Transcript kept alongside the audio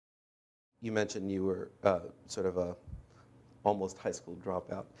you mentioned you were sort of a almost high school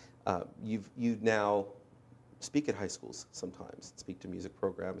dropout. You now speak at high schools sometimes, speak to music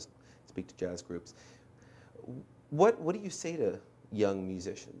programs, speak to jazz groups. What do you say to young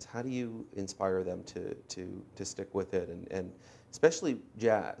musicians? How do you inspire them to stick with it, and especially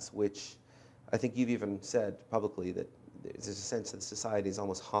jazz, which I think you've even said publicly that there's a sense that society is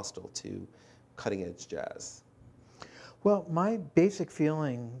almost hostile to cutting-edge jazz. Well, my basic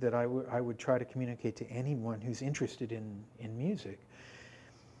feeling that I would try to communicate to anyone who's interested in music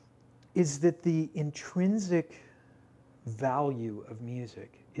is that the intrinsic value of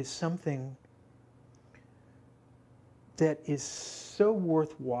music is something that is so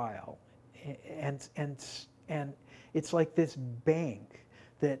worthwhile, and it's like this bank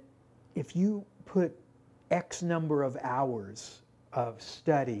that if you put X number of hours of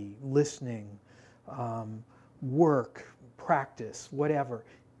study, listening, work, practice, whatever,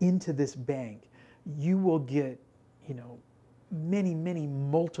 into this bank, you will get, many, many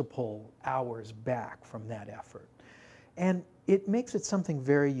multiple hours back from that effort. And it makes it something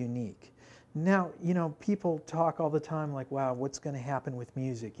very unique. Now, people talk all the time like, wow, what's going to happen with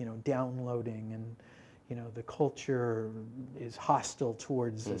music, downloading, and, the culture is hostile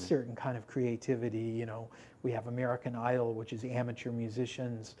towards a certain kind of creativity. We have American Idol, which is amateur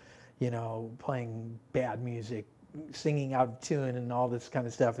musicians, playing bad music, singing out of tune and all this kind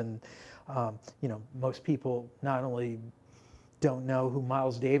of stuff. And, most people not only don't know who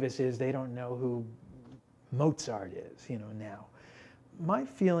Miles Davis is, they don't know who Mozart is, now. My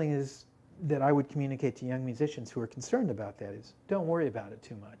feeling is that I would communicate to young musicians who are concerned about that is, don't worry about it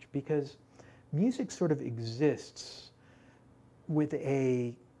too much, because music sort of exists with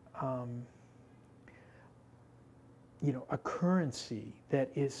a currency that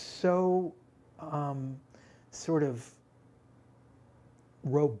is so sort of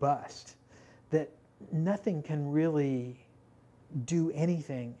robust that nothing can really do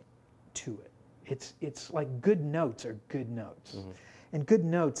anything to it. It's like good notes are good notes. Mm-hmm. And good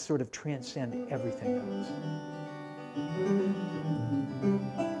notes sort of transcend everything else.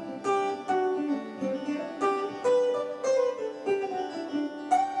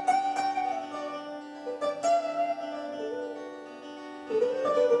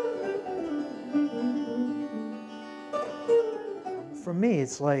 For me,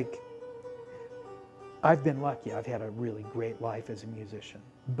 it's like I've been lucky. I've had a really great life as a musician.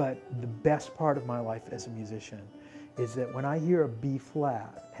 But the best part of my life as a musician is that when I hear a B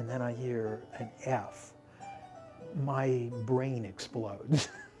flat and then I hear an F, my brain explodes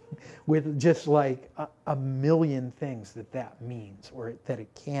with just like a million things that means, or that it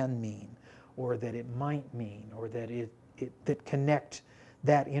can mean, or that it might mean, or that that connect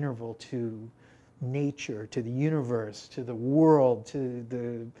that interval to nature, to the universe, to the world, to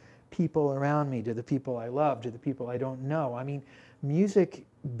the people around me, to the people I love, to the people I don't know. I mean, music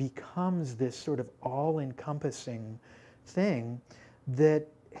becomes this sort of all-encompassing thing that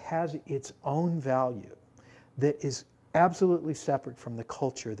has its own value, that is absolutely separate from the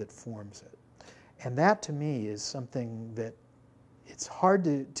culture that forms it. And that, to me, is something that it's hard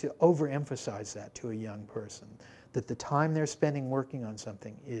to overemphasize that to a young person, that the time they're spending working on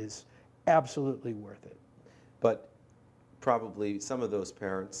something is absolutely worth it. But probably some of those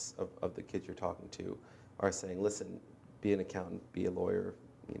parents of the kids you're talking to are saying, listen, be an accountant, be a lawyer,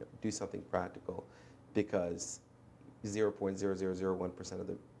 do something practical, because 0.0001% of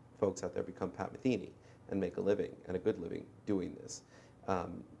the folks out there become Pat Metheny and make a living, and a good living, doing this.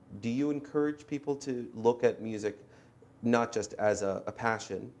 Do you encourage people to look at music not just as a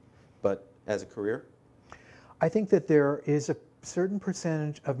passion, but as a career? I think that there is a certain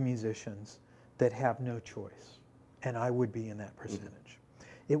percentage of musicians that have no choice, and I would be in that percentage.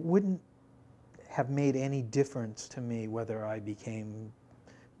 Mm-hmm. It wouldn't have made any difference to me whether I became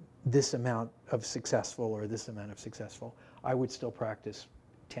this amount of successful or this amount of successful. I would still practice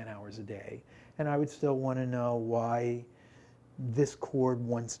 10 hours a day, and I would still want to know why this chord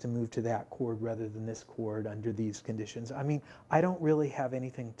wants to move to that chord rather than this chord under these conditions. I mean, I don't really have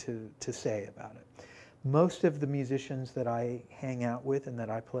anything to say about it. Most of the musicians that I hang out with and that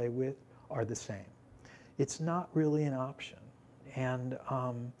I play with are the same. It's not really an option. And,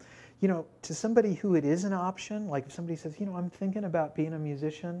 to somebody who it is an option, like if somebody says, I'm thinking about being a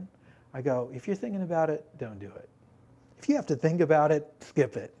musician, I go, if you're thinking about it, don't do it. If you have to think about it,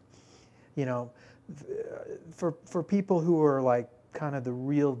 skip it. For people who are like kind of the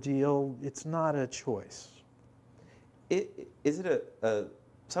real deal, it's not a choice. Is it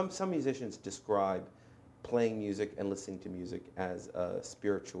some musicians describe playing music and listening to music as a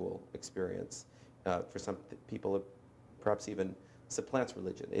spiritual experience. For some people, perhaps even supplants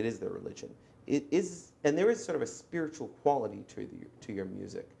religion. It is their religion. It is, and there is sort of a spiritual quality to your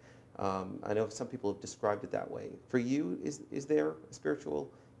music. I know some people have described it that way. For you, is there a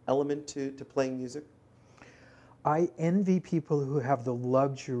spiritual element to playing music? I envy people who have the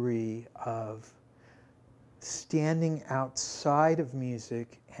luxury of standing outside of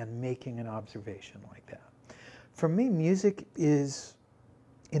music and making an observation like that. For me, music is,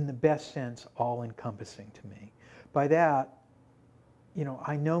 in the best sense, all-encompassing to me. By that, you know,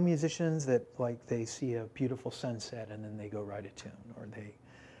 I know musicians that, like, they see a beautiful sunset and then they go write a tune, or they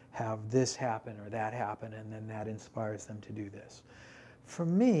have this happen or that happen and then that inspires them to do this. For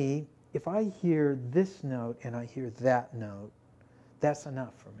me, if I hear this note and I hear that note, that's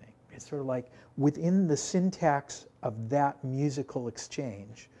enough for me. It's sort of like within the syntax of that musical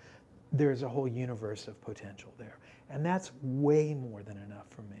exchange, there's a whole universe of potential there. And that's way more than enough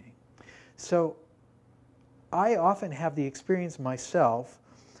for me. So I often have the experience myself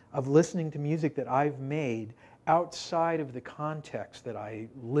of listening to music that I've made outside of the context that I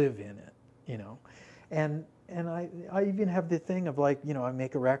live in it, you know. And I even have the thing of, like, you know, I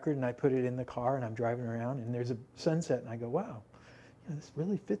make a record and I put it in the car and I'm driving around and there's a sunset and I go, wow, you know, this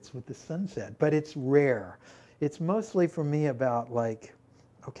really fits with the sunset. But it's rare. It's mostly for me about, like,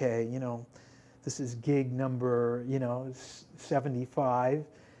 okay, you know, this is gig number, you know, 75.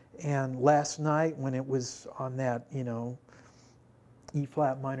 And last night when it was on that, you know, E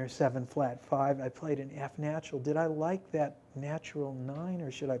flat minor 7 flat 5, I played an F natural. Did I like that natural 9, or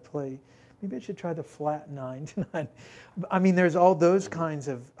should I play, maybe I should try the flat 9 tonight? I mean, there's all those kinds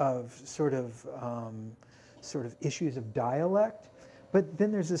of sort of issues of dialect. But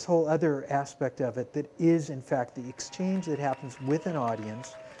then there's this whole other aspect of it that is, in fact, the exchange that happens with an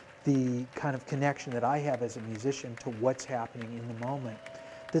audience, the kind of connection that I have as a musician to what's happening in the moment,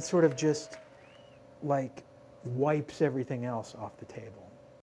 that sort of just, like, wipes everything else off the table.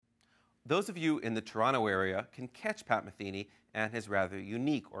 Those of you in the Toronto area can catch Pat Metheny and his rather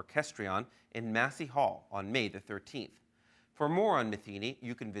unique orchestrion in Massey Hall on May the 13th. For more on Metheny,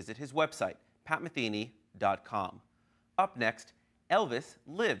 you can visit his website, patmetheny.com. Up next, Elvis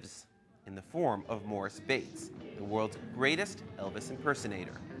lives in the form of Morris Bates, the world's greatest Elvis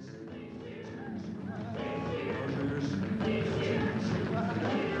impersonator.